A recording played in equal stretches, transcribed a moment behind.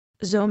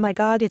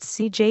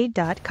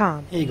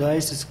zomygoditscj.com. Hey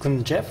guys, this is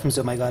Clint Jeff from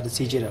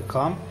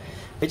zomygoditscj.com.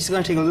 We're just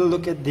going to take a little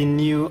look at the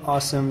new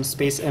awesome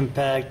Space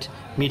Impact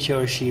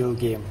Meteor Shield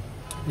game.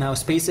 Now,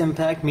 Space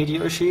Impact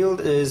Meteor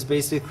Shield is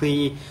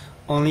basically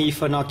only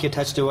for Nokia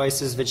touch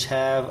devices which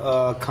have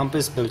a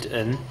compass built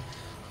in.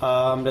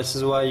 This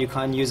is why you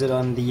can't use it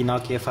on the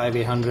Nokia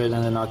 5800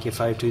 and the Nokia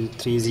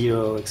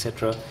 5230,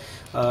 etc.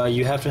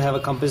 You have to have a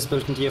compass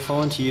built into your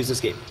phone to use this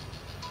game.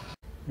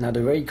 Now,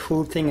 the very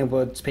cool thing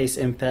about Space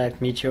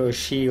Impact Meteor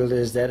Shield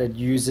is that it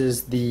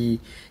uses the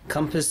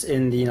compass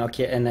in the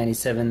Nokia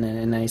N97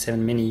 and N97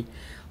 Mini.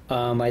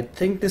 I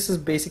think this is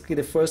basically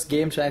the first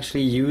game to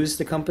actually use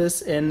the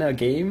compass in a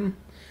game.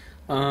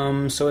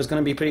 So it's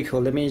going to be pretty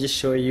cool. Let me just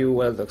show you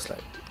what it looks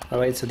like.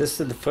 Alright, so this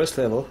is the first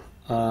level.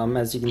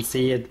 As you can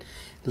see, it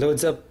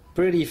loads up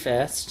pretty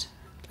fast.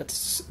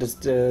 That's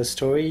the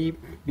story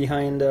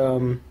behind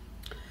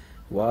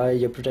why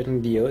you're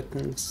protecting the Earth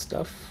and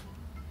stuff.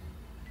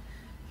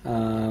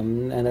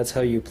 And that's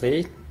how you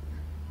play.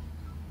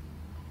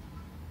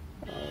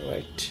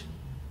 Alright,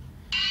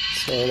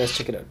 so let's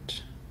check it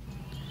out.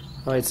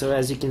 Alright, so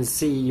as you can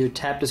see, you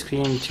tap the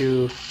screen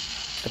to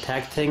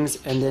attack things,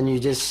 and then you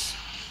just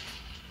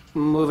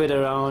move it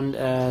around,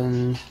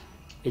 and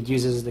it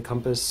uses the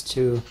compass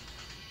to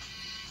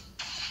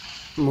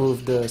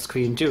move the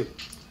screen too.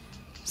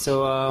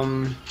 So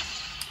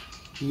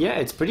yeah,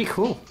 it's pretty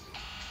cool.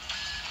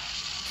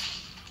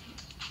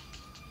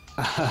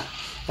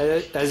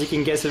 As you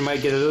can guess, it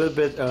might get a little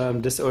bit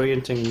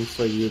disorienting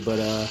for you, but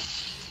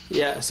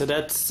yeah, so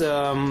that's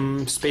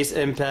Space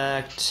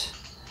Impact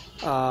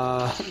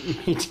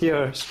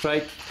Meteor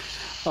Strike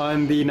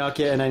on the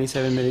Nokia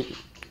N97 Mini.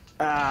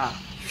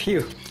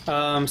 Phew.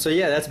 So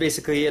yeah, that's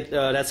basically it.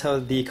 That's how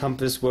the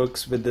compass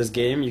works with this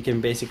game. You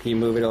can basically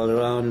move it all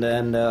around,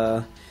 and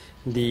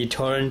the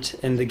torrent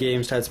in the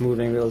game starts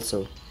moving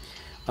also.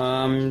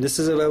 This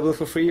is available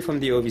for free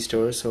from the OV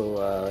store,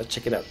 so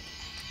check it out.